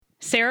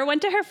Sarah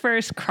went to her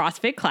first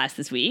CrossFit class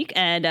this week,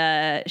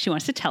 and she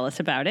wants to tell us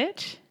about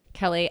it.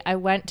 Kelly, I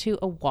went to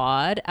a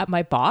WOD at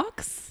my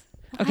box.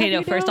 Okay,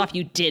 no, first off,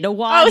 you did a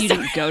WOD. You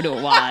didn't go to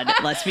a WOD.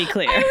 Let's be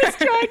clear. I was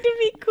trying to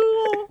be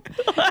cool.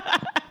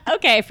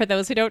 Okay, for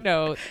those who don't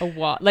know, a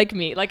WOD, like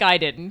me, like I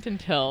didn't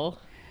until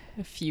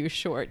a few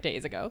short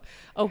days ago.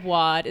 A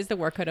WOD is the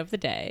workout of the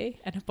day,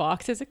 and a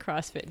box is a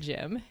CrossFit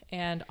gym,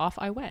 and off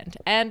I went.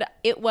 And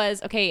it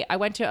was, okay, I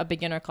went to a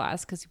beginner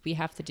class because we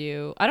have to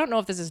do, I don't know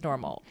if this is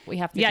normal. We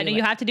have to Yeah, no,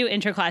 you have to do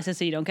intro classes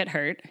so you don't get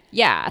hurt.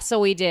 Yeah, so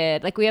we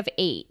did, like we have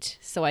 8.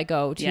 So I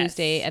go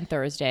Tuesday and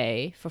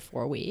Thursday for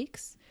 4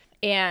 weeks.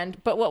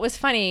 But what was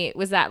funny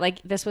was that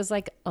like this was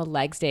like a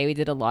legs day. We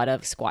did a lot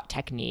of squat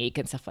technique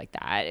and stuff like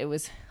that. It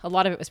was a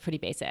lot of it was pretty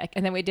basic.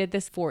 And then we did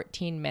this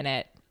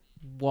 14-minute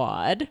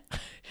WOD.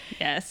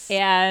 Yes.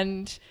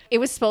 And it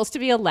was supposed to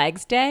be a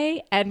legs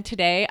day. And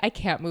today I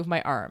can't move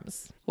my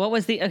arms. What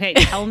was okay,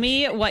 tell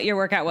me what your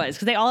workout was.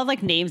 Because they all have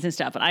like names and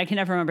stuff, but I can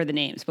never remember the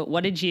names. But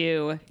what did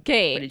you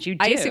do?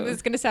 I assume this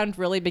is going to sound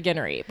really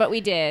beginnery, but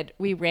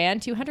we ran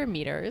 200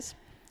 meters.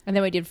 And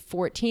then we did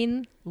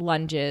 14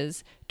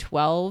 lunges,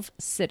 12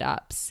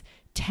 sit-ups,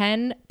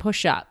 10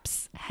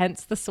 push-ups,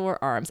 hence the sore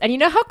arms. And you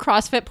know how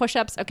CrossFit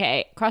push-ups,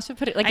 CrossFit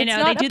put it like, I know,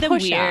 it's not they do them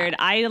push-up. weird.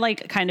 I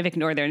like kind of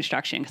ignore their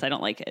instruction because I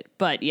don't like it.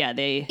 But yeah,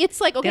 it's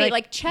like, okay,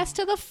 like chest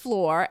to the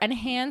floor and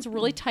hands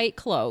really tight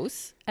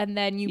close. And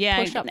then you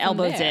push up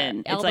elbows from there.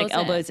 in. It's like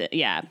elbows in.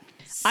 Yeah.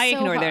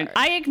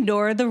 I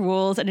ignore the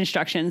rules and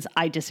instructions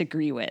I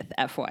disagree with,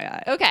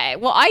 FYI. Okay,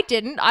 well, I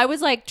didn't. I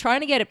was like trying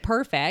to get it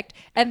perfect,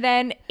 and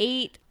then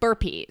 8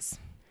 burpees.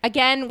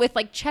 Again, with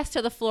like chest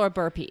to the floor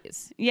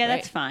burpees. Yeah, right?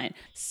 That's fine.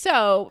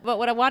 So, but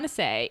what I want to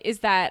say is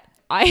that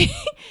I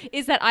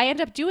end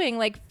up doing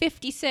like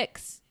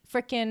 56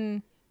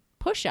 freaking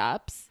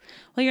push-ups.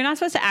 Well, you're not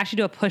supposed to actually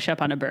do a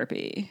push-up on a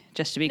burpee,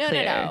 just to be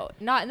clear. No.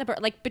 Not in the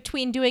like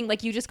between doing,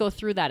 like you just go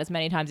through that as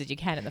many times as you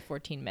can in the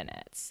 14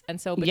 minutes. And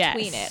so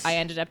between it, I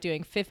ended up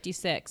doing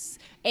 56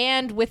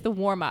 and with the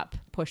warm-up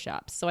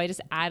push-ups. So I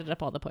just added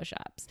up all the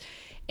push-ups.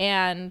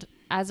 And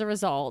as a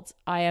result,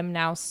 I am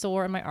now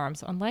sore in my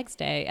arms on legs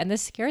day. And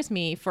this scares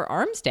me for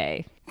arms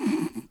day.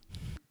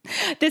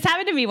 This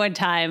happened to me one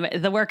time.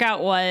 The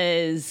workout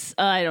was,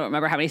 I don't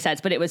remember how many sets,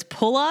 but it was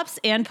pull-ups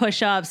and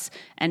push-ups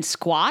and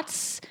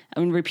squats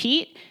and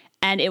repeat.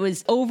 And it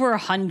was over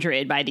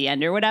 100 by the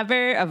end or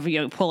whatever of,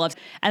 pull-ups.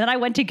 And then I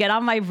went to get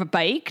on my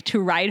bike to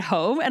ride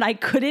home and I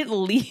couldn't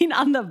lean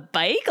on the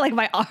bike. Like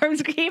my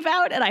arms came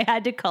out and I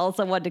had to call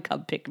someone to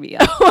come pick me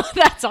up.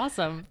 That's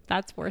awesome.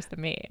 That's worse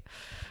than me.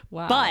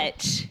 Wow.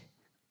 But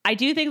I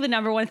do think the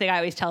number one thing I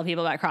always tell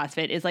people about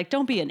CrossFit is like,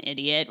 don't be an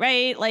idiot,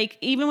 right? Like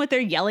even when they're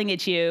yelling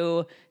at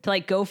you to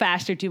like go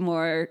faster, do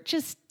more,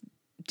 just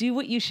do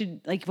what you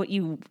should, like what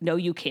you know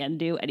you can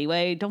do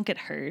anyway. Don't get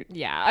hurt.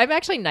 Yeah, I'm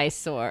actually nice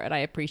sore and I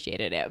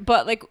appreciated it.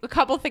 But like a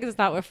couple of things I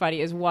thought were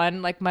funny is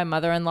one, like my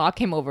mother-in-law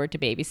came over to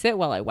babysit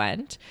while I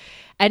went.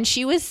 And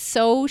she was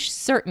so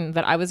certain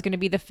that I was going to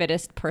be the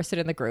fittest person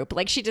in the group.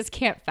 Like she just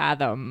can't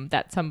fathom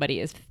that somebody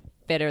is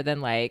fitter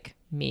than like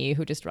me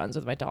who just runs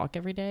with my dog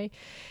every day.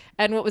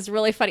 And what was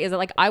really funny is that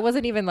like I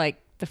wasn't even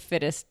like the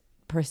fittest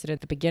person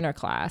at the beginner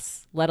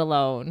class, let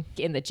alone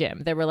in the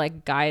gym. There were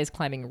like guys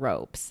climbing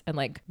ropes and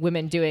like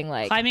women doing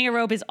like climbing a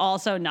rope is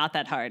also not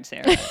that hard,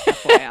 Sarah.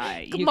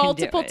 FYI.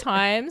 multiple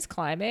times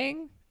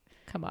climbing.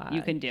 Come on.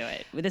 You can do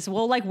it.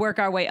 We'll like work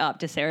our way up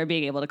to Sarah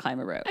being able to climb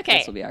a rope. Okay.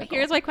 This will be our goal.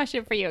 Here's my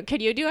question for you. Can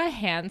you do a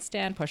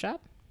handstand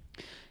push-up?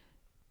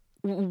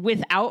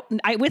 With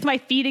my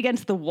feet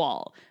against the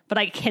wall, but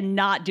I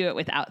cannot do it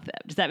without them.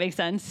 Does that make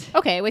sense?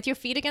 Okay, with your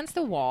feet against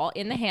the wall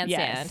in the handstand,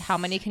 Yes. how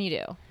many can you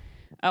do?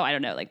 Oh, I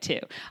don't know, like 2.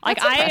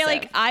 That's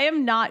impressive. I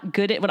am not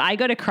good at when I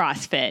go to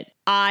CrossFit.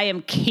 I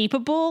am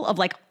capable of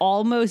like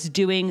almost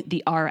doing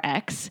the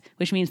RX,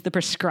 which means the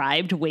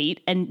prescribed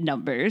weight and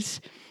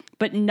numbers,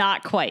 but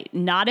not quite.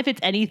 Not if it's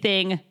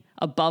anything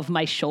above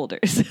my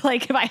shoulders.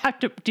 Like if I have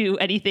to do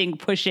anything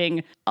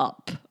pushing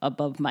up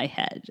above my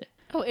head.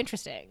 Oh,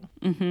 interesting.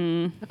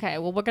 Mm-hmm. Okay,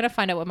 well, we're going to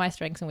find out what my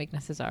strengths and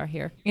weaknesses are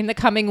here in the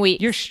coming week.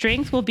 Your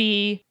strength will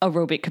be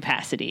aerobic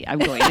capacity, I'm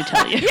going to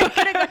tell you.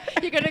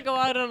 You're going to go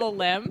out on a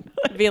limb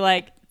and be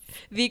like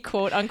the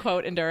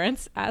quote-unquote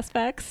endurance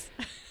aspects.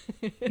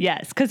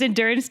 Yes, because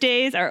endurance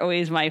days are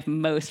always my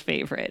most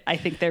favorite. I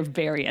think they're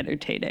very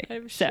entertaining.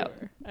 I'm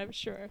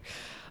sure.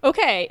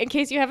 Okay, in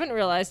case you haven't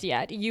realized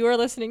yet, you are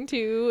listening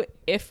to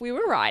If We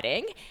Were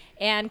Riding.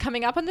 And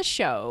coming up on the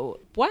show,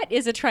 what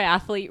is a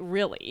triathlete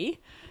really?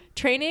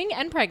 Training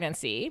and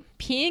pregnancy,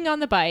 peeing on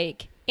the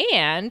bike,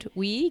 and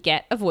we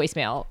get a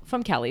voicemail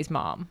from Kelly's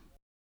mom.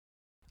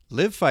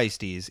 Live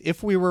Feisties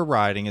If We Were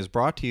Riding is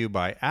brought to you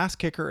by Ass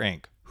Kicker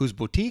Inc., whose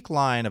boutique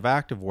line of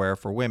activewear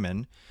for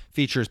women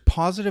features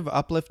positive,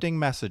 uplifting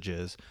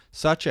messages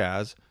such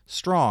as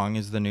 "Strong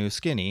is the new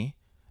skinny"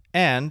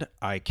 and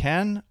 "I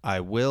can,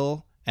 I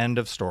will, end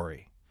of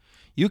story."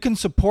 You can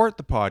support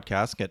the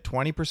podcast and get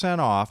 20%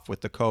 off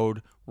with the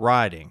code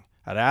RIDING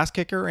at Ass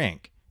Kicker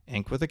Inc.,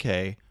 Inc. with a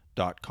K,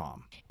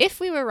 crave.com. If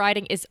We Were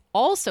Riding is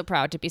also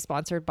proud to be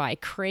sponsored by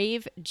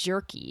Crave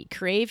Jerky.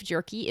 Crave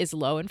Jerky is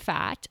low in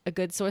fat, a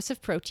good source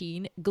of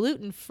protein,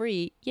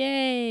 gluten-free,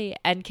 yay,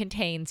 and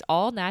contains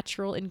all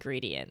natural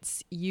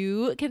ingredients.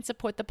 You can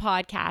support the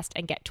podcast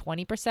and get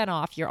 20%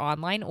 off your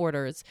online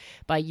orders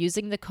by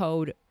using the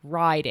code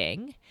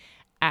RIDING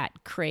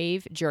at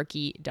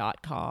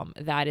cravejerky.com.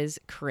 That is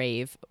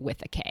Crave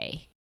with a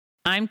K.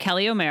 I'm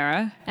Kelly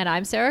O'Mara. And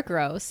I'm Sarah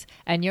Gross,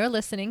 and you're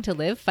listening to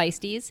Live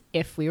Feisties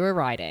If We Were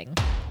Riding.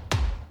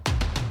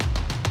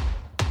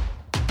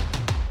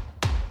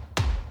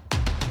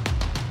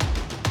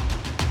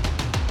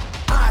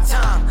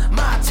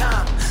 My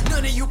time.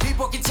 None of you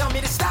people can tell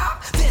me to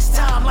stop. This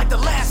time, like the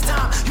last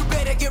time, you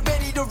better get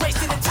ready to race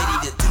to the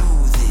top. Ready to do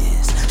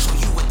this, show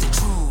you what the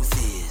truth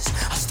is.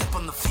 I step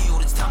on the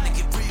field, it's time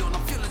to get real, and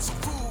I'm feeling so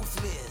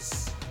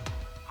ruthless.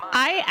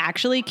 I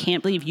actually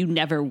can't believe you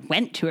never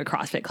went to a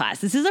CrossFit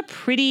class. This is a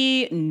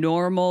pretty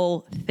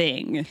normal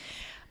thing.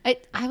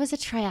 I was a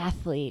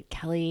triathlete,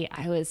 Kelly.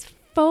 I was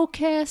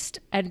focused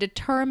and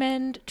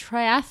determined.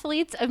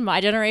 Triathletes of my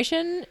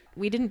generation,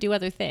 we didn't do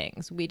other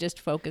things. We just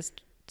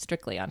focused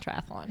strictly on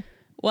triathlon.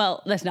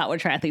 Well, that's not what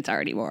triathletes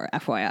are anymore,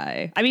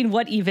 FYI. I mean,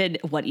 what even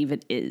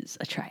is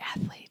a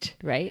triathlete?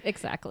 Right?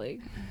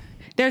 Exactly.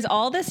 There's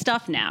all this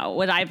stuff now,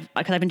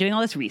 because I've been doing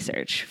all this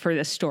research for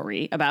this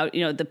story about,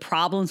 the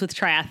problems with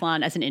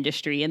triathlon as an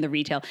industry and the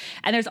retail.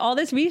 And there's all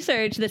this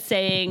research that's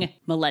saying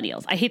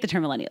millennials. I hate the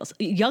term millennials.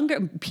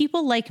 Younger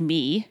people like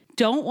me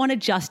don't want to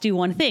just do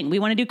one thing. We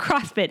want to do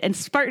CrossFit and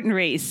Spartan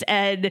race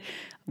and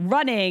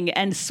running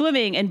and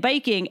swimming and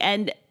biking,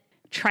 and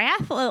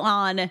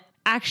triathlon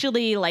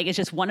actually is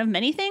just one of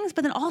many things.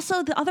 But then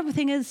also the other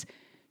thing is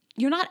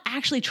you're not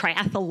actually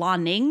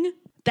triathloning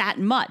that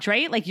much,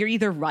 right? Like you're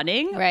either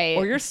running right,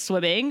 or you're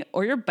swimming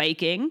or you're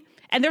biking.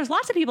 And there's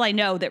lots of people I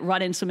know that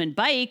run and swim and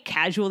bike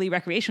casually,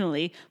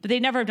 recreationally, but they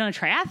never have done a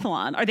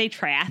triathlon. Are they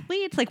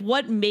triathletes? Like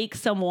what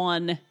makes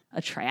someone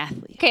a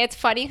triathlete? Okay, it's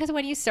funny because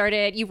when you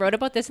started, you wrote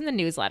about this in the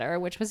newsletter,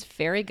 which was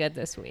very good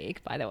this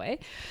week, by the way.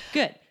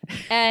 Good.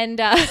 And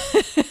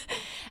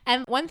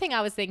and one thing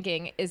I was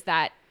thinking is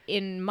that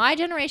in my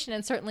generation,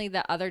 and certainly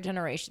the other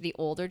generation, the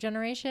older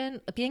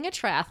generation, being a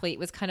triathlete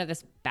was kind of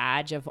this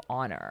badge of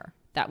honor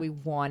that we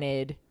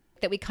wanted,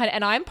 that we kind of,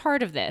 and I'm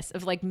part of this,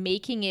 of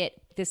making it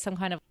this some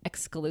kind of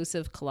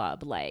exclusive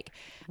club. Right.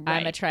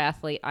 I'm a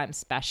triathlete, I'm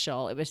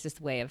special. It was this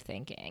way of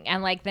thinking.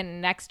 And the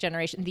next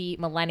generation, the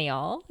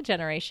millennial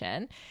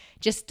generation,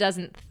 just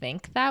doesn't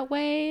think that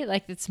way.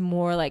 It's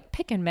more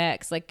pick and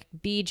mix,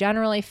 be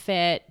generally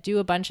fit, do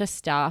a bunch of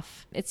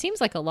stuff. It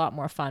seems like a lot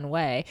more fun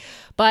way.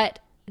 But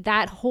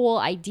that whole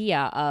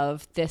idea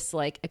of this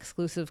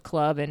exclusive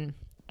club and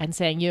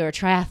saying you're a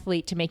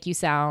triathlete to make you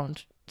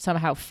sound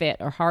somehow fit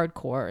or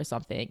hardcore or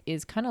something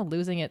is kind of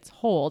losing its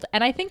hold.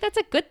 And I think that's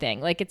a good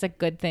thing. It's a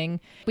good thing.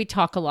 We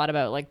talk a lot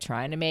about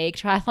trying to make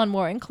triathlon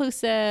more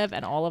inclusive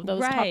and all of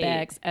those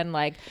topics. And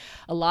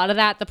a lot of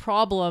that, the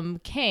problem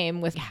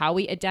came with how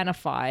we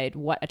identified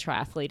what a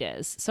triathlete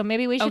is. So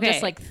maybe we should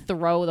just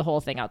throw the whole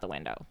thing out the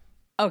window.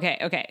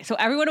 Okay. So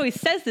everyone always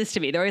says this to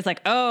me. They're always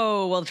like,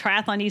 oh, well,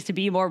 triathlon needs to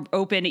be more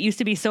open. It used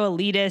to be so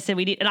elitist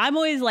and I'm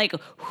always like,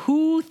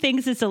 who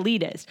thinks it's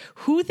elitist?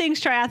 Who thinks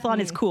triathlon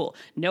is cool?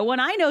 No one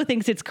I know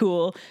thinks it's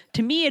cool.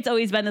 To me, it's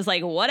always been this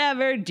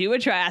whatever, do a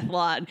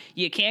triathlon.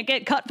 You can't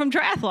get cut from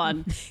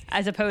triathlon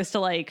as opposed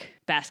to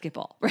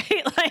basketball,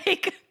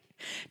 right?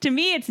 To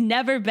me, it's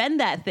never been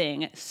that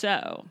thing.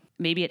 So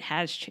maybe it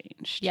has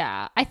changed.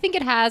 Yeah, I think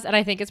it has. And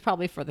I think it's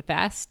probably for the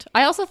best.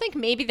 I also think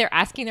maybe they're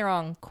asking the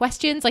wrong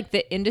questions,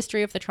 the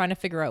industry, if they're trying to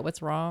figure out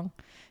what's wrong.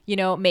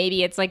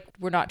 Maybe it's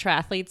we're not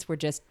triathletes. We're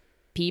just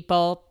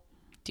people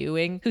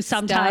doing who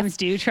sometimes stuff.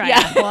 Do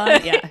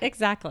triathlon. Yeah.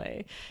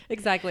 Exactly.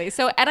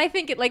 So, and I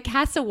think it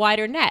casts a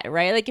wider net,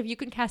 right? If you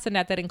can cast a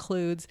net that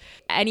includes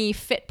any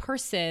fit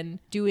person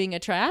doing a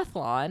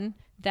triathlon,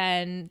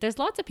 then there's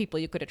lots of people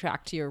you could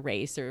attract to your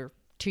race or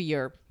to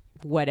your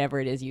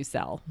whatever it is you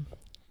sell.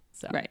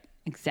 So. Right.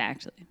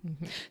 Exactly.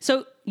 Mm-hmm.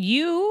 So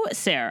you,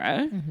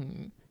 Sarah,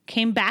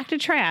 came back to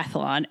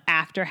triathlon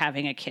after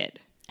having a kid.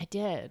 I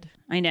did.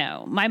 I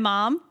know. My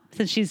mom,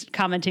 since she's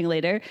commenting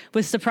later,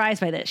 was surprised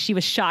by this. She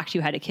was shocked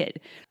you had a kid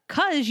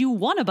because you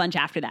won a bunch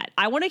after that.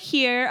 I want to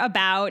hear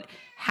about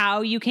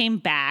how you came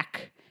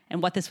back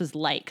and what this was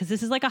like, because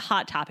this is a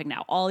hot topic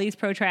now. All these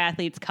pro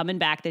triathletes coming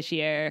back this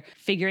year,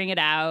 figuring it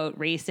out,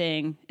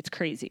 racing. It's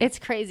crazy. It's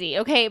crazy.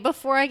 Okay,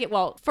 before I get,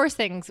 first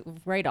things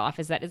right off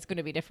is that it's going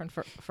to be different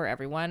for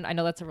everyone. I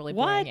know that's a really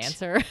boring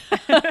answer.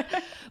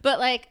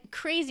 But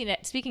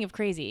craziness, speaking of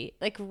crazy,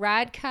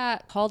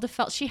 Radka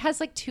Kaldefeld, she has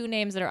two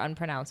names that are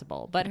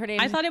unpronounceable, but her name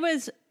I thought it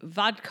was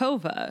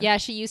Vodkova. Yeah,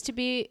 she used to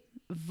be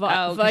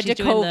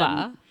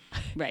Vodkova.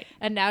 Right.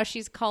 And now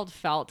she's called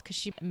Felt because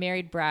she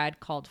married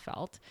Brad called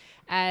Felt.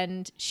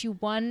 And she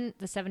won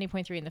the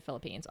 70.3 in the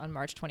Philippines on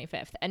March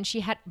 25th. And she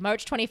had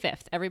March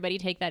 25th. Everybody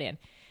take that in.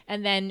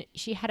 And then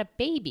she had a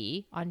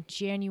baby on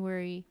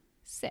January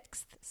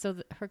 6th. So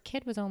her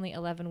kid was only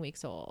 11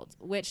 weeks old,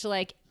 which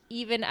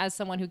even as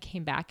someone who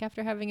came back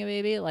after having a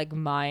baby,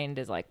 mind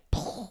is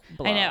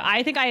blow. I know.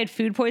 I think I had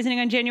food poisoning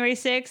on January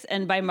 6th,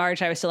 and by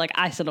March I was still like,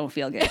 I still don't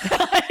feel good.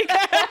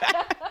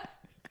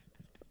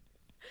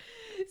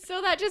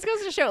 So that just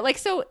goes to show, like,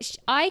 so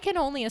I can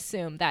only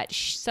assume that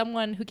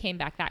someone who came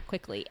back that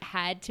quickly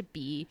had to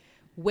be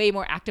way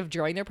more active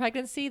during their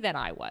pregnancy than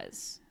I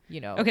was,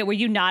 you know? Okay, were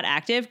you not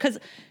active? Because,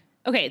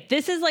 okay,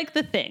 this is like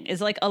the thing,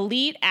 is like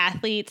elite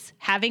athletes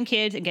having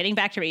kids and getting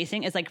back to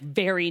racing is like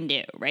very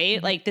new, right?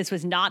 Mm-hmm. Like this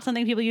was not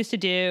something people used to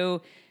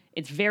do.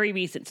 It's very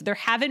recent. So there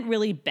haven't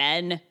really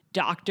been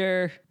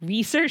doctor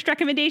research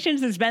recommendations.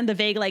 There's been the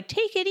vague, like,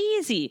 take it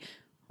easy,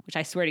 which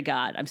I swear to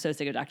God, I'm so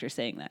sick of doctors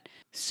saying that.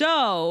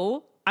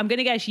 So I'm going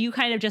to guess you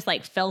kind of just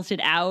like felt it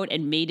out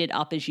and made it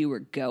up as you were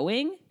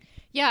going.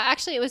 Yeah,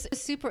 actually, it was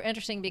super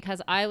interesting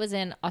because I was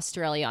in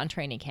Australia on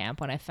training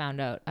camp when I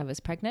found out I was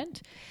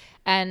pregnant.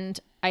 And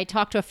I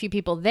talked to a few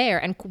people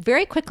there and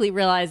very quickly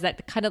realized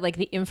that kind of like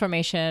the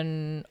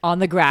information on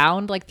the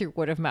ground, like through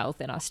word of mouth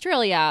in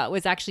Australia,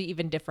 was actually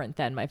even different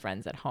than my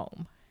friends at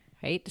home.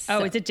 Right?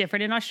 Oh, is it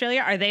different in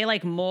Australia? Are they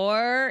like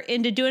more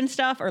into doing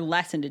stuff or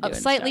less into doing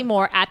slightly stuff?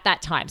 more at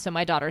that time. So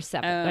my daughter's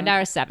 7. My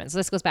daughter's 7. So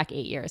this goes back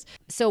 8 years.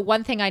 So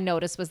one thing I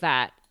noticed was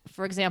that,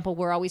 for example,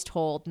 we're always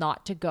told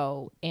not to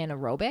go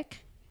anaerobic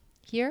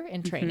here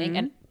in training.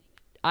 And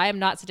I am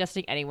not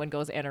suggesting anyone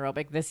goes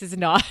anaerobic. This is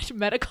not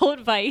medical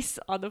advice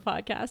on the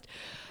podcast.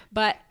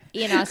 But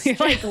in Australia,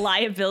 like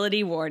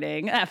liability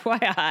warning,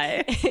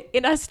 FYI.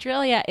 in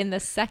Australia, in the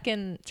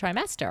second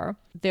trimester,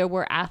 there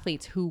were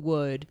athletes who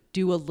would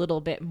do a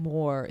little bit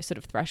more sort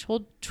of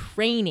threshold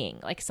training,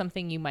 like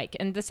something you might.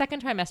 And the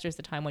second trimester is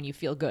the time when you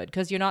feel good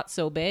because you're not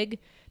so big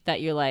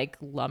that you're like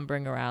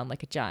lumbering around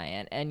like a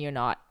giant, and you're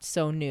not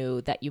so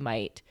new that you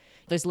might.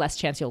 There's less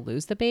chance you'll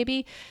lose the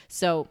baby.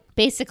 So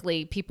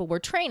basically, people were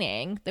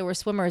training. There were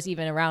swimmers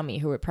even around me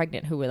who were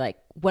pregnant who were like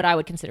what I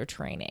would consider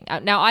training.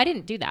 Now, I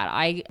didn't do that.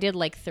 I did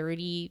like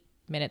 30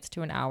 minutes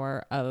to an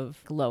hour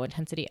of low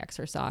intensity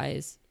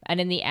exercise.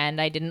 And in the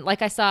end, I didn't,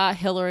 like I saw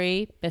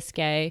Hillary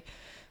Biscay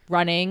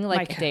running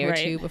like a day or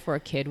two before a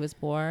kid was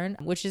born,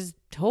 which is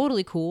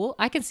totally cool.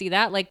 I can see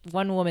that. Like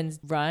one woman's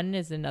run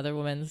is another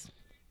woman's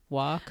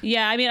walk.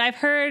 Yeah, I mean, I've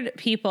heard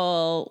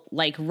people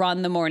like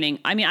run the morning.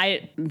 I mean,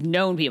 I've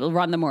known people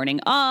run the morning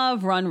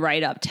of, run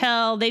right up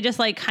till. They just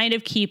like kind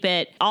of keep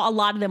it, a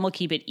lot of them will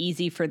keep it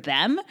easy for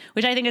them,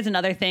 which I think is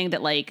another thing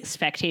that like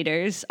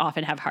spectators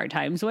often have hard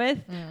times with.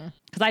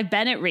 Because I've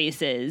been at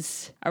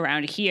races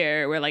around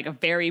here where like a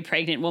very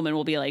pregnant woman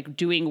will be like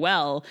doing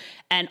well,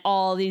 and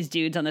all these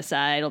dudes on the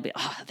side will be,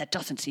 oh, that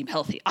doesn't seem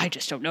healthy. I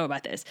just don't know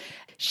about this.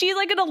 She's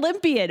like an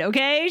Olympian,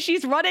 okay?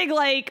 She's running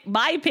like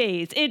my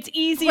pace. It's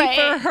easy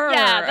for her,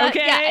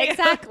 okay? Yeah,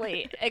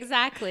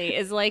 exactly.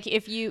 Is like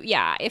if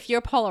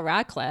you're Paula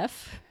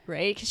Radcliffe,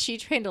 right? Because she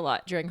trained a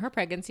lot during her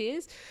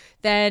pregnancies,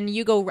 then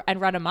you go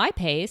and run at my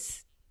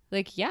pace.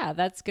 Like, yeah,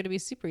 that's going to be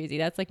super easy.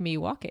 That's like me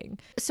walking.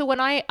 So when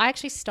I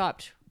actually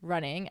stopped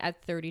running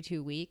at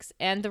 32 weeks,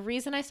 and the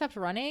reason I stopped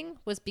running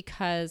was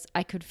because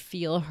I could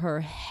feel her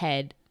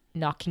head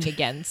knocking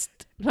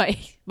against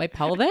my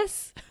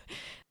pelvis.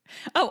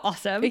 Oh,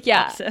 awesome.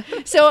 Yeah. Awesome.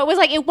 So it was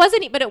like, it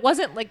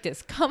wasn't like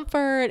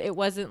discomfort. It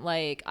wasn't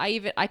like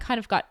I kind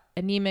of got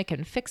anemic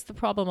and fixed the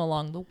problem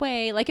along the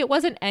way. Like it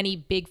wasn't any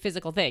big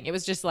physical thing. It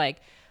was just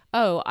like,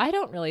 oh, I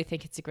don't really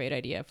think it's a great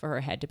idea for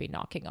her head to be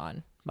knocking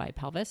on my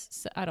pelvis.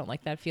 So I don't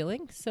like that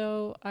feeling.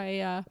 So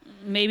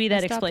maybe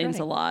that stopped explains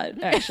running. a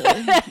lot,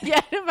 actually.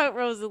 Yeah, about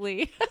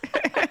Rosalie.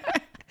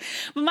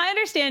 But my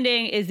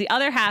understanding is the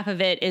other half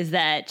of it is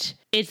that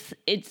it's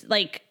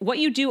like what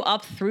you do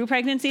up through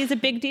pregnancy is a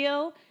big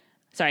deal.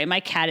 Sorry, my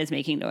cat is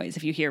making noise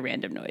if you hear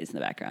random noise in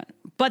the background.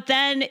 But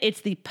then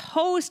it's the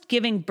post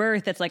giving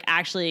birth that's like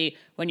actually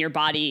when your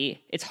body,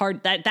 it's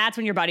hard, that's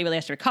when your body really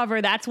has to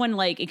recover. That's when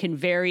like it can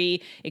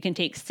vary. It can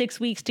take 6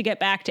 weeks to get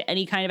back to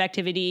any kind of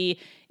activity.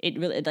 It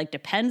really like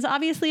depends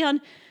obviously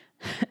on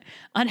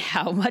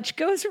how much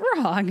goes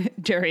wrong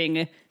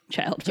during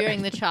childbirth.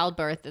 During the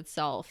childbirth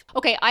itself.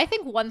 Okay, I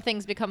think one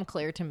thing's become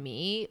clear to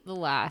me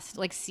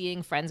like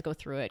seeing friends going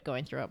through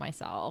it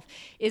myself,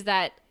 is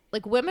that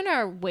like women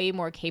are way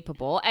more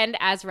capable, and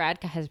as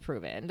Radka has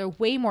proven, they're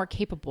way more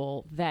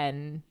capable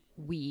than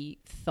we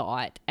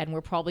thought, and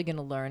we're probably going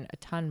to learn a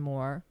ton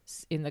more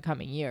in the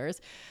coming years.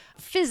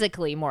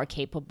 Physically more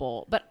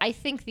capable, but I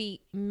think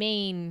the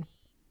main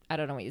thing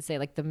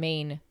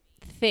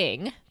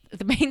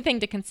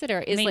to consider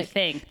is main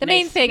thing. The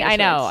main thing, I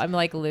know, I'm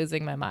like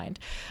losing my mind.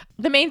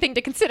 The main thing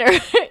to consider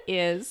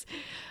is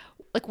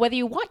like whether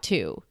you want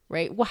to,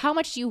 right? Well, how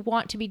much do you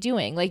want to be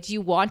doing? Like, do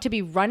you want to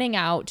be running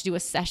out to do a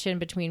session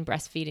between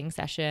breastfeeding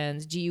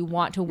sessions? Do you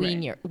want to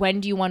when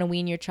do you want to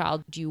wean your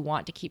child? Do you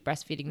want to keep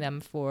breastfeeding them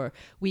for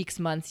weeks,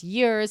 months,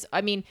 years? I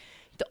mean,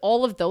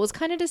 all of those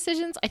kind of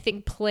decisions, I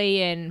think,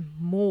 play in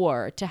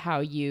more to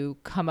how you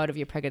come out of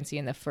your pregnancy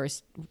in the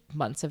first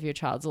months of your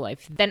child's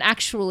life than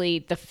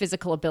actually the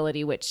physical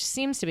ability, which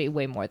seems to be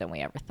way more than we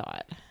ever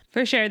thought.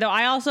 For sure. Though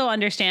I also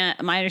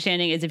understand, my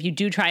understanding is if you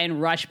do try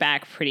and rush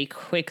back pretty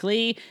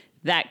quickly,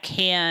 that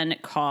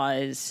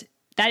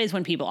is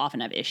when people often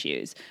have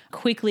issues.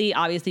 Quickly,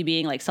 obviously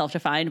being like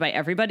self-defined by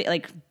everybody,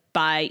 like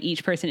by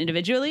each person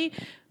individually.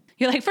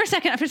 You're like, for a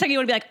second, you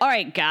want to be like, all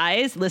right,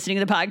 guys, listening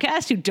to the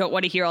podcast who don't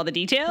want to hear all the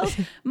details.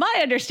 My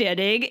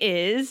understanding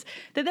is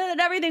that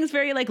everything's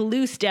very like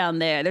loose down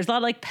there. There's a lot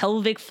of like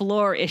pelvic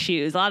floor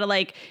issues, a lot of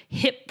like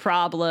hip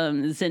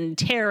problems and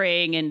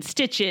tearing and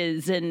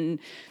stitches. And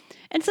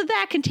so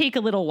that can take a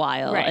little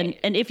while. Right.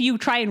 And if you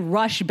try and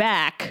rush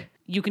back,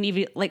 you can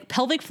even like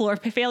pelvic floor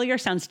failure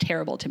sounds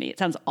terrible to me. It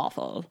sounds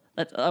awful.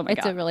 Oh my God.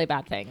 It's a really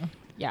bad thing.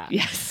 Yeah.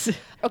 Yes.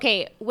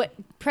 Okay. What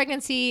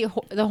pregnancy,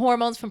 the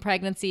hormones from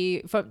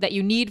pregnancy that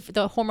you need,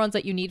 the hormones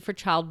that you need for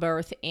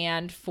childbirth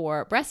and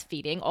for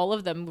breastfeeding, all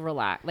of them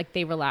relax. Like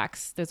they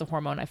relax. There's a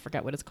hormone. I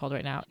forget what it's called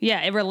right now.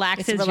 Yeah. It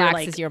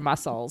relaxes, your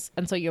muscles.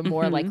 And so you're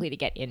more likely to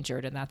get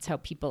injured. And that's how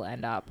people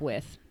end up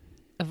with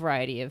a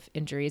variety of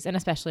injuries, and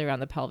especially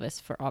around the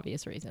pelvis for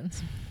obvious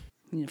reasons.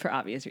 For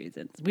obvious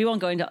reasons. We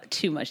won't go into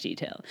too much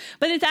detail.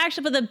 But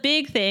the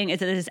big thing is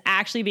that this is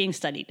actually being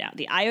studied now.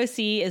 The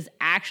IOC is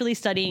actually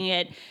studying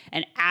it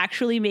and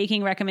actually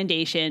making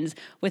recommendations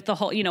with the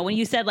whole, when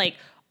you said like,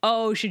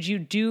 oh, should you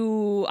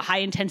do high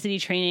intensity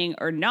training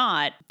or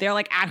not? They're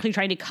like actually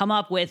trying to come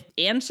up with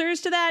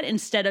answers to that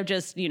instead of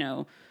just,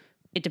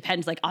 it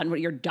depends like on what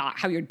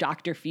how your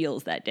doctor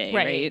feels that day,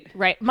 right?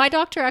 Right. My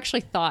doctor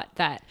actually thought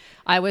that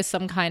I was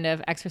some kind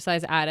of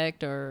exercise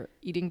addict or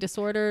eating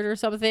disordered or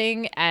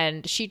something,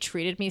 and she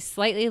treated me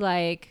slightly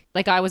like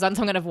I was on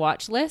some kind of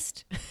watch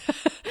list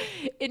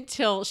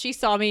until she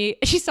saw me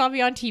on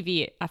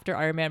TV after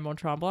Ironman Mont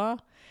Tremblant.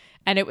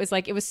 And it was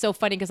so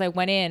funny because I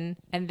went in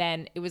and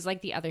then it was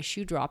like the other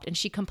shoe dropped and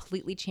she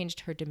completely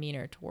changed her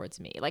demeanor towards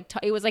me. Like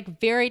it was like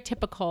very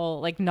typical,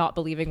 like not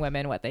believing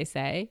women what they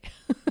say,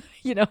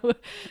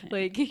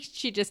 like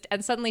she just,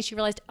 and suddenly she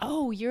realized,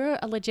 oh, you're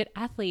a legit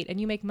athlete and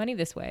you make money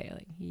this way.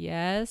 Like,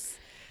 yes.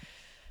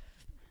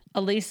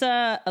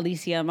 Alicia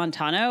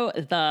Montano,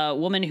 the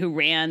woman who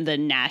ran the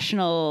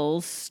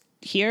national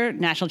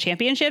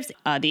championships,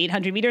 the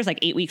 800 meters, like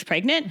 8 weeks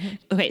pregnant.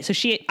 Mm-hmm. Okay. So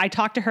I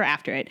talked to her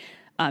after it.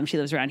 She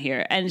lives around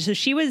here. And so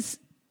she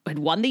had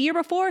won the year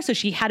before. So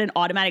she had an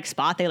automatic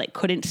spot. They like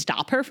couldn't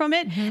stop her from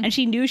it. Mm-hmm. And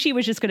she knew she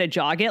was just going to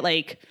jog it.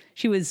 Like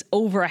she was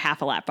over a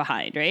half a lap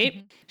behind. Right.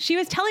 Mm-hmm. She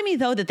was telling me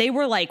though, that they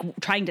were like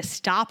trying to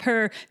stop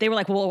her. They were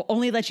like, we'll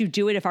only let you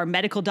do it if our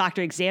medical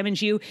doctor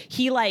examines you.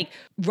 He like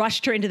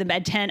rushed her into the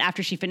med tent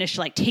after she finished to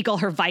like take all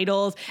her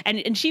vitals.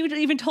 And she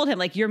even told him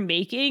like, you're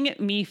making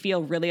me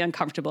feel really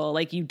uncomfortable.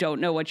 Like you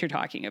don't know what you're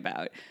talking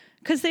about.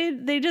 Cause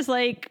they just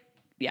like,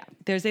 yeah,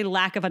 there's a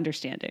lack of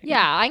understanding.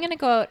 Yeah, I'm going to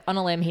go out on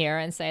a limb here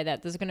and say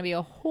that there's going to be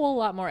a whole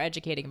lot more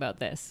educating about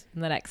this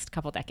in the next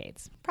couple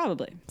decades.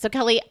 Probably. So,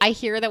 Kelly, I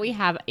hear that we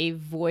have a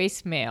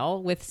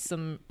voicemail with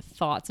some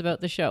thoughts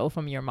about the show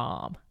from your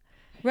mom.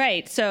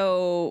 Right.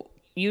 So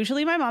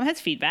usually my mom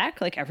has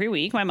feedback, like every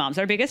week. My mom's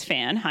our biggest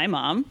fan. Hi,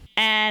 Mom.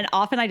 And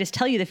often I just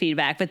tell you the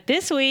feedback. But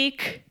this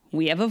week,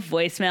 we have a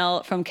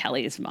voicemail from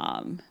Kelly's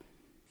mom.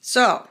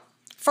 So,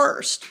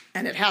 first,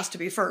 and it has to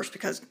be first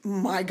because,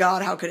 my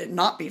God, how could it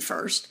not be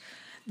first?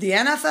 The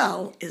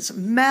NFL is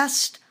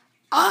messed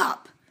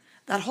up.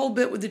 That whole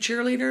bit with the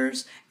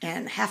cheerleaders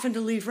and having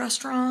to leave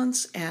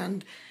restaurants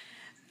and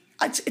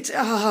it's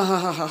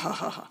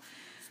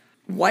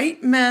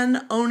white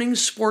men owning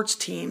sports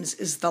teams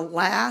is the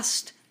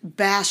last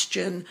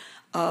bastion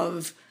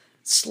of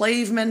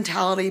slave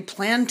mentality,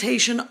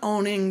 plantation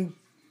owning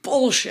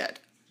bullshit.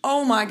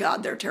 Oh my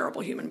God, they're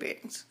terrible human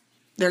beings.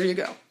 There you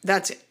go.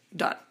 That's it.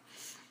 Done.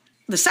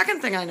 The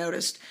second thing I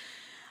noticed,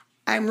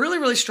 I'm really,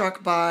 really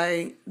struck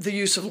by the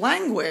use of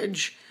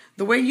language,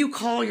 the way you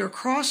call your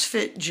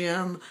CrossFit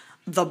gym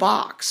the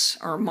box,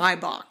 or my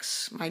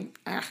box,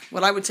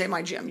 what I would say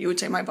my gym, you would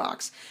say my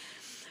box.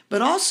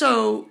 But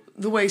also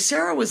the way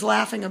Sarah was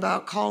laughing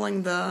about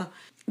calling the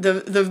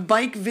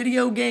bike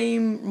video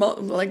game,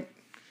 like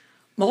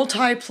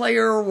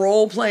multiplayer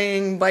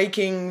role-playing,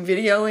 biking,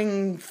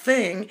 videoing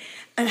thing,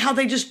 and how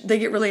they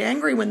get really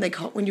angry when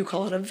you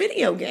call it a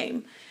video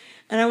game.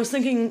 And I was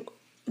thinking,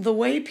 the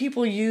way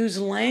people use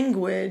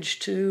language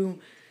to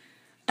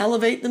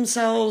elevate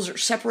themselves or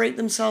separate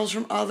themselves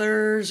from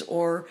others,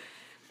 or,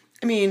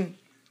 I mean,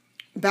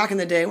 back in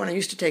the day when I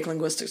used to take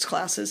linguistics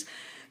classes,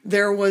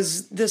 there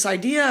was this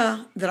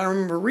idea that I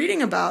remember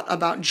reading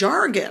about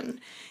jargon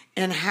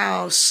and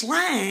how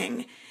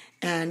slang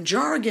and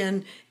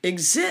jargon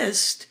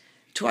exist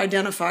to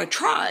identify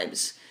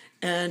tribes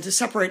and to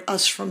separate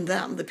us from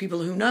them, the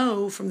people who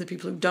know from the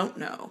people who don't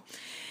know.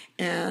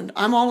 And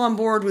I'm all on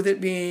board with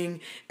it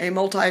being a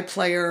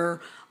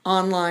multiplayer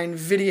online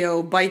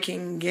video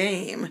biking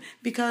game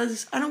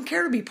because I don't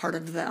care to be part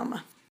of them.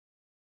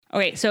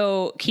 Okay,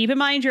 so keep in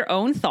mind your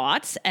own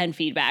thoughts and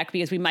feedback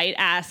because we might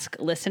ask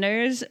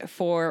listeners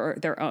for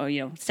their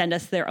own, send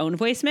us their own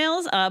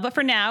voicemails. But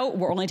for now,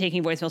 we're only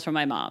taking voicemails from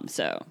my mom.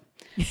 So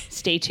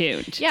stay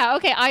tuned. Yeah,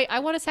 okay. I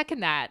want to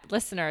second that.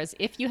 Listeners,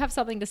 if you have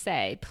something to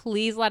say,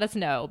 please let us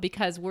know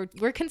because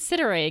we're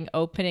considering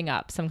opening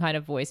up some kind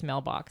of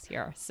voicemail box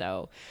here.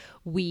 So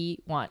we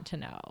want to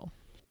know.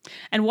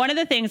 And one of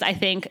the things I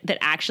think that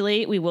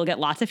actually we will get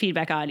lots of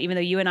feedback on, even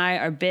though you and I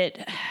are a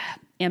bit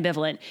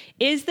ambivalent,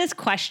 is this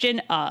question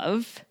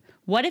of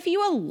What if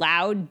you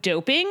allowed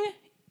doping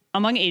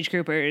among age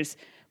groupers,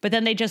 but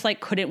then they just like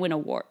couldn't win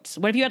awards?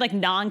 What if you had like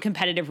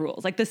non-competitive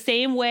rules? Like the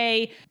same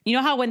way, you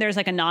know how when there's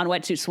like a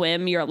non-wetsuit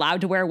swim, you're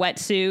allowed to wear a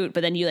wetsuit,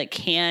 but then you like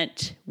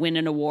can't win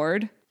an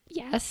award?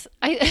 Yes.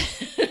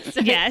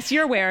 Yes,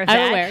 you're aware of that.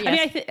 I'm aware, I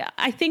yes. mean,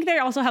 I think they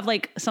also have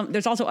like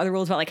there's also other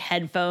rules about like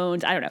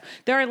headphones. I don't know.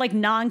 There are like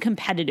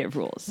non-competitive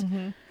rules.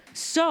 Mm-hmm.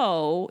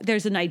 So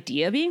there's an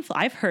idea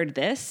I've heard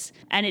this,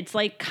 and it's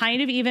like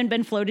kind of even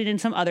been floated in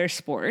some other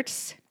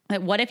sports.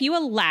 Like, what if you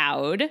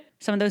allowed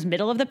some of those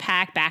middle of the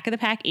pack, back of the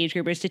pack age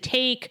groupers to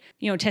take,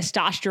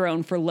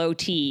 testosterone for low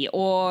T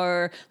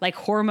or like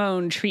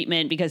hormone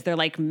treatment because they're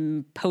like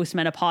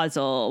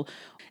postmenopausal?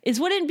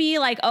 Wouldn't be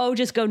like, oh,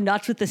 just go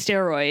nuts with the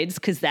steroids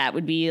because that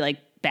would be like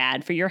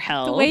bad for your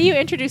health. The way you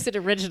introduced it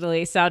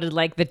originally sounded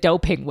like the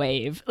doping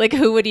wave. Like,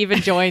 who would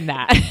even join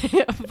that?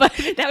 But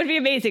that would be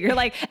amazing. You're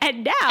like,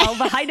 and now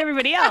behind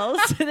everybody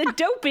else, the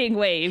doping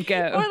wave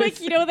goes. or like,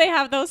 they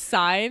have those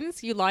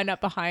signs you line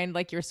up behind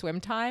like your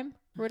swim time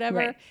or whatever.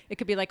 Right. It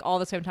could be like all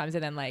the swim times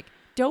and then like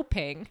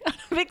doping,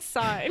 big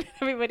sign.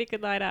 Everybody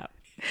could line up.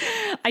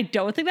 I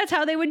don't think that's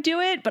how they would do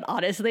it, but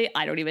honestly,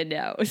 I don't even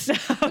know. So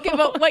Okay,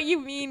 but what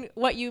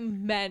you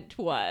meant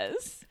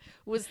was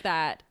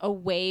that a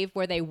wave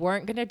where they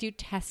weren't going to do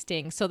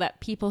testing so that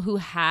people who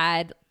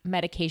had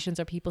medications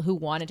or people who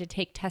wanted to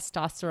take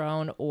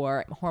testosterone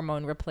or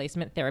hormone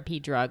replacement therapy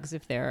drugs,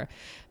 if they're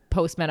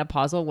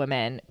postmenopausal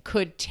women,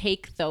 could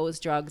take those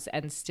drugs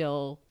and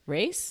still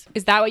race?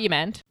 Is that what you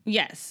meant?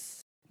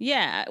 yes.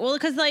 Yeah. Well,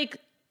 because like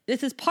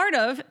this is part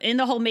of in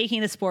the whole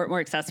making the sport more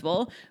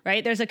accessible,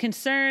 right? There's a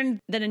concern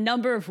that a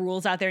number of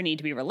rules out there need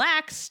to be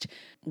relaxed.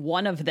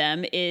 One of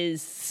them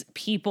is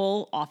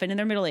people, often in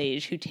their middle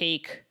age, who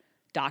take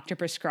doctor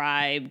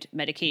prescribed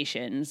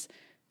medications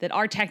that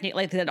are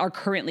that are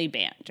currently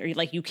banned, or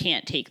like you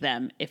can't take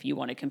them if you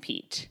want to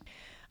compete.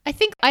 I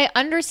think I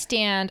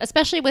understand,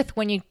 especially with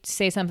when you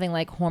say something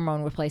like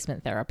hormone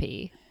replacement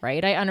therapy,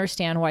 right? I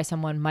understand why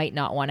someone might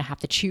not want to have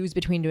to choose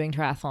between doing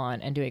triathlon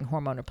and doing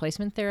hormone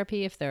replacement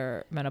therapy if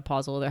they're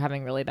menopausal, they're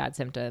having really bad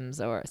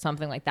symptoms or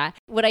something like that.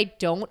 What I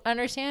don't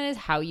understand is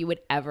how you would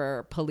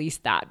ever police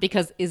that,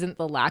 because isn't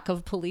the lack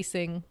of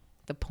policing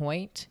the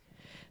point?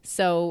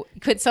 So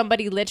could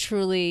somebody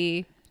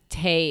literally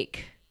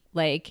take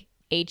like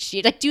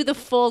HG, like do the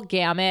full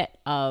gamut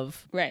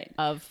of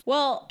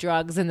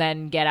drugs and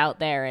then get out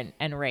there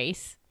and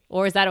race?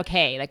 Or is that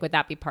okay? Like, would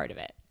that be part of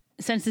it?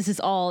 Since this is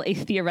all a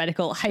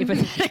theoretical,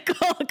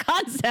 hypothetical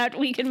concept,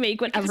 we can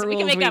make whatever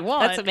rules we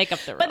want. Let's make up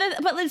the rules.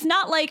 But it's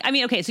not like, I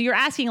mean, okay, so you're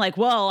asking like,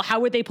 well, how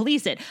would they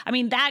police it? I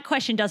mean, that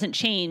question doesn't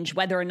change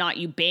whether or not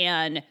you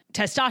ban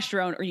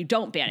testosterone or you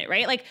don't ban it,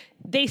 right? Like,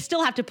 they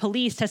still have to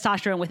police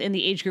testosterone within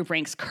the age group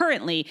ranks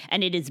currently,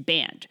 and it is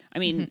banned. I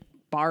mean,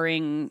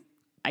 barring,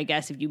 I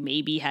guess, if you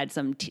maybe had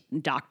some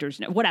doctors,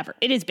 whatever,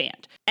 it is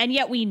banned. And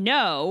yet we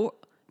know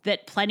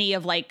that plenty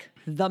of like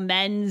the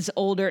men's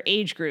older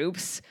age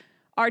groups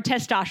are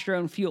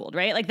testosterone fueled,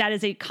 right? Like that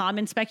is a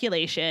common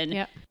speculation.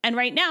 Yep. And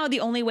right now, the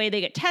only way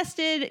they get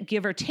tested,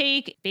 give or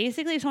take,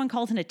 basically someone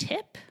calls in a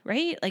tip,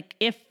 right? Like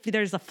if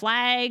there's a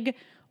flag,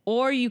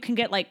 or you can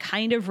get like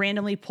kind of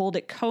randomly pulled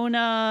at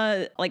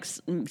Kona, like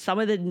some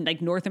of the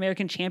like North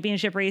American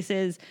championship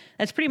races.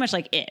 That's pretty much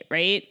like it,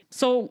 right?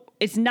 So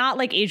it's not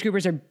like age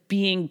groupers are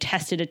being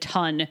tested a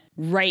ton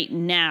right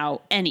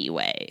now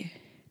anyway.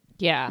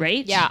 Yeah.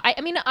 Right? Yeah. I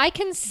mean, I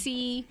can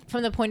see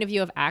from the point of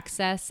view of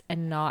access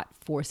and not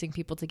forcing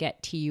people to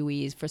get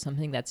TUEs for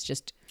something that's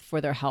just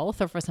for their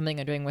health or for something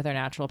they're doing with their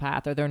natural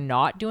path or they're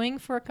not doing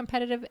for a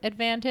competitive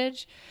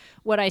advantage.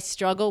 What I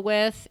struggle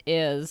with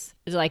is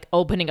like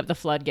opening up the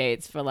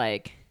floodgates for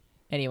like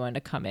anyone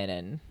to come in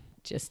and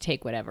just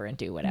take whatever and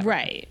do whatever.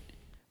 Right.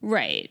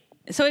 Right.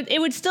 So it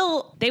would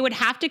still, they would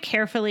have to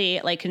carefully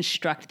like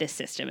construct this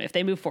system if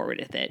they move forward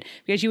with it,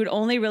 because you would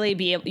only really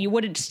be able, you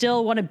would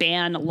still want to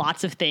ban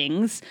lots of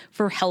things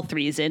for health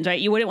reasons,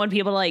 right? You wouldn't want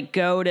people to like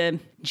go to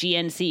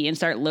GNC and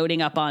start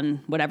loading up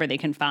on whatever they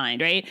can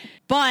find, right?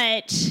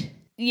 But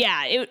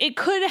yeah, it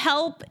could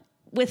help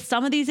with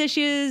some of these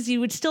issues. You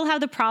would still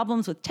have the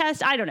problems with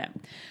tests. I don't know.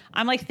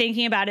 I'm like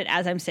thinking about it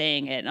as I'm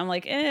saying it. And I'm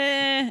like,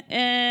 Yeah,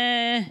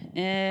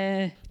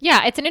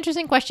 it's an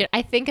interesting question.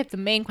 I think the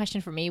main question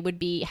for me would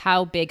be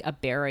how big a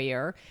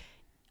barrier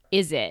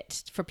is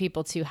it for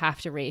people to have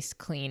to race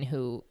clean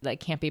who like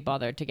can't be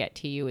bothered to get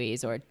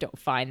TUEs or don't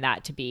find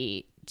that to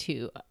be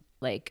too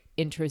like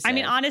intrusive. I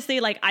mean,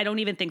 honestly, like, I don't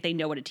even think they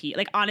know what a TUE,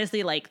 like,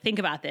 honestly, like, think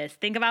about this.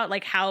 Think about,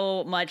 like,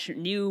 how much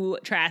new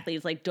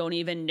triathletes, like, don't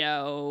even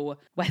know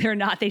whether or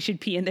not they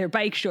should pee in their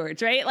bike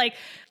shorts, right? Like,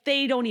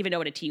 they don't even know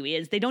what a TUE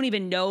is. They don't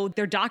even know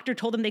their doctor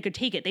told them they could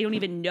take it. They don't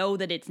even know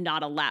that it's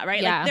not allowed,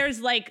 right? Yeah. Like, there's,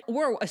 like,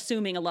 we're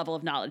assuming a level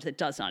of knowledge that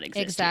does not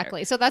exist. Exactly.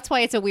 Here. So that's why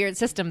it's a weird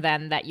system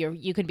then that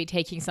you can be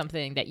taking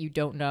something that you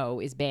don't know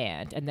is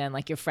banned and then,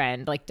 like, your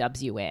friend, like,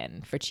 dubs you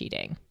in for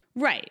cheating.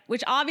 Right.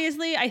 Which,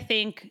 obviously, I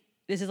think...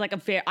 This is like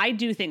I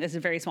do think this is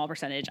a very small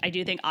percentage. I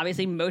do think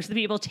obviously most of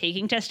the people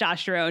taking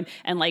testosterone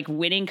and like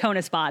winning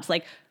Kona spots,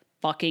 like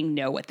fucking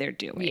know what they're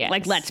doing. Yes.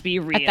 Like, let's be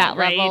real. At that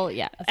right? level,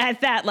 yes.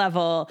 At that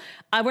level,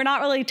 we're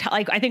not really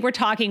like, I think we're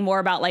talking more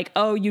about like,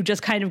 oh, you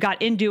just kind of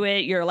got into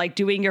it. You're like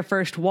doing your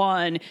first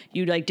one.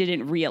 You like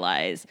didn't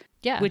realize.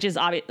 Yeah. Which is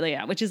obviously,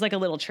 which is like a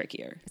little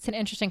trickier. It's an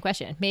interesting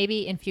question.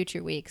 Maybe in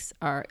future weeks,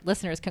 our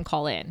listeners can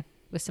call in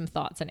with some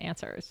thoughts and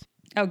answers.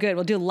 Oh, good.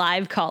 We'll do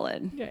live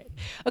call-in. Right.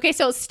 Okay,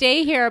 so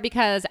stay here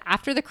because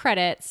after the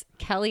credits,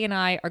 Kelly and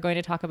I are going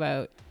to talk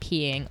about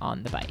peeing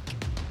on the bike.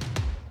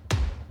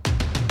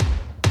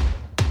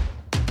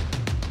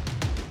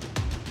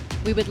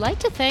 We would like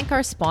to thank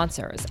our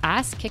sponsors,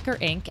 Ass Kicker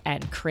Inc.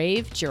 and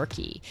Crave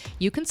Jerky.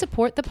 You can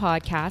support the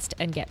podcast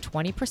and get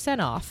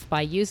 20% off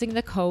by using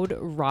the code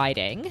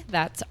RIDING,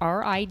 that's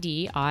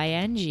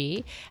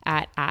RIDING,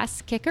 at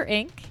Ass Kicker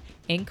Inc.,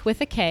 Inc.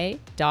 with a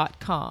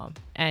K.com,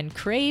 and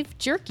Crave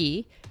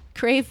Jerky,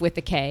 Crave with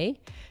a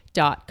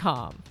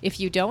K.com. If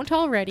you don't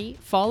already,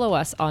 follow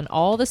us on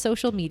all the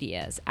social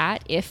medias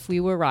at If We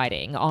Were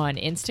Riding on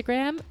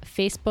Instagram,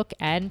 Facebook,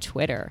 and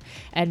Twitter.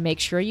 And make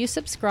sure you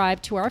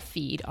subscribe to our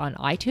feed on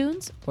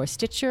iTunes or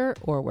Stitcher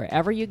or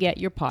wherever you get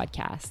your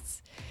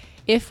podcasts.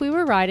 If We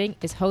Were Riding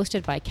is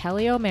hosted by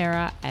Kelly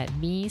O'Mara and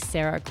me,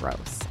 Sarah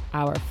Gross.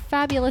 Our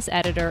fabulous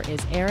editor is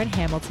Aaron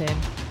Hamilton.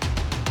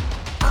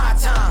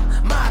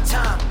 My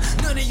time.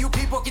 None of you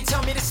people can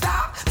tell me to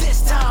stop.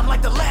 This time,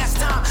 like the last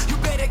time, you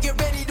better get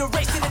ready to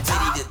race to the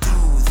top. Ready to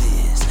do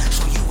this,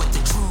 show you what the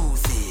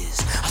truth is.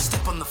 I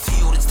step on the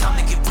field, it's time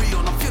to get real.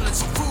 I'm feeling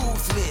so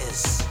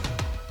ruthless.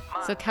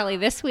 So Kelly,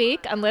 this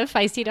week on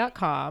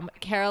livefeisty.com,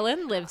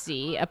 Carolyn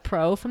Livesey, a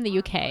pro from the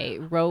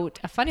UK, wrote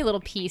a funny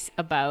little piece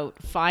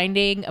about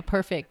finding a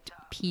perfect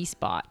pee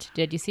spot.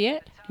 Did you see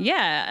it?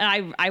 Yeah,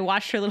 and I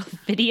watched her little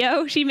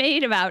video she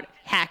made about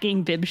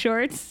hacking bib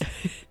shorts.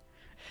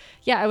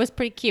 Yeah, it was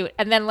pretty cute.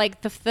 And then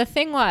like the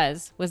thing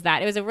was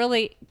that it was a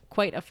really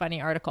quite a funny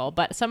article,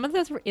 but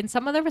in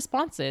some of the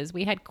responses,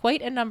 we had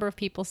quite a number of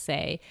people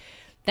say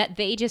that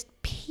they just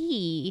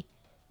pee,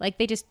 like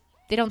they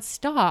don't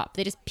stop.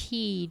 They just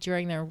pee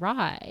during their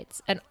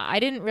rides. And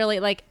I didn't really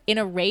like in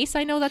a race.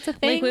 I know that's a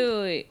thing.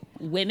 Wait.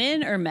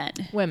 Women or men?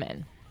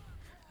 Women.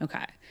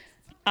 Okay.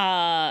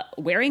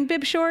 Wearing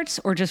bib shorts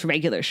or just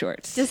regular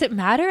shorts? Does it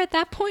matter at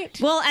that point?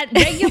 Well, at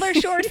regular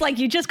shorts, like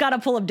you just got to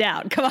pull them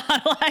down. Come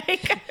on,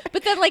 like.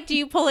 But then like, do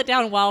you pull it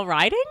down while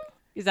riding?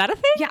 Is that a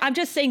thing? Yeah, I'm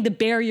just saying the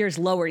barrier's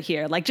lower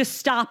here. Like just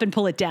stop and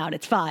pull it down.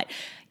 It's fine.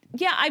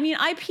 Yeah, I mean,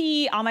 I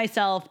pee on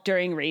myself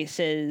during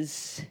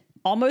races,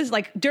 almost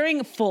like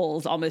during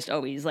fulls, almost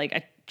always. Like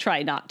I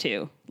try not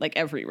to, like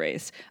every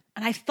race.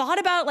 And I thought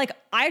about like,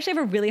 I actually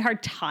have a really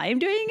hard time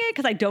doing it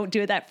because I don't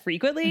do it that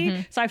frequently.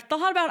 Mm-hmm. So I've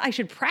thought about I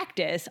should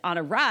practice on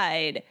a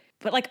ride,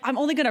 but like I'm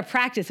only going to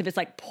practice if it's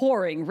like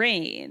pouring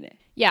rain.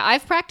 Yeah,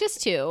 I've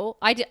practiced too.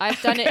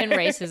 I've done it in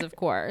races, of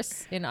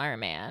course, in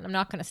Ironman. I'm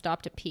not going to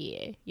stop to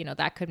pee. You know,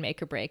 that could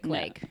make or break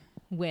like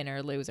win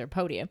or lose or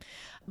podium.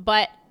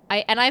 But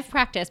I've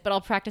practiced, but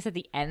I'll practice at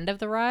the end of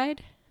the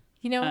ride,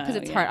 you know, because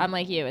it's hard. I'm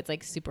like you, it's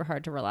like super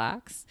hard to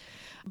relax.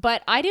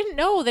 But I didn't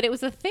know that it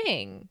was a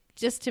thing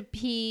just to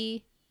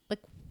pee like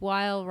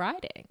while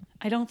riding.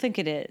 I don't think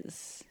it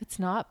is. It's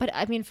not, but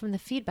I mean, from the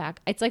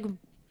feedback, it's like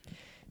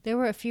there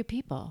were a few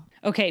people.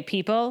 Okay,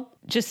 people,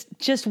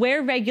 just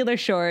wear regular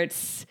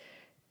shorts.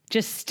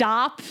 Just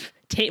stop,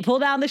 pull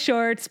down the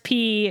shorts,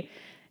 pee.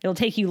 It'll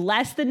take you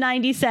less than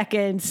 90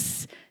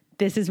 seconds.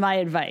 This is my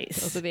advice.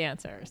 Those are the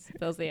answers.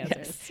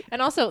 Yes.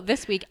 And also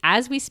this week,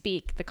 as we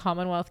speak, the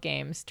Commonwealth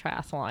Games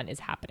triathlon is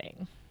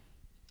happening.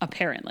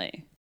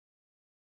 Apparently.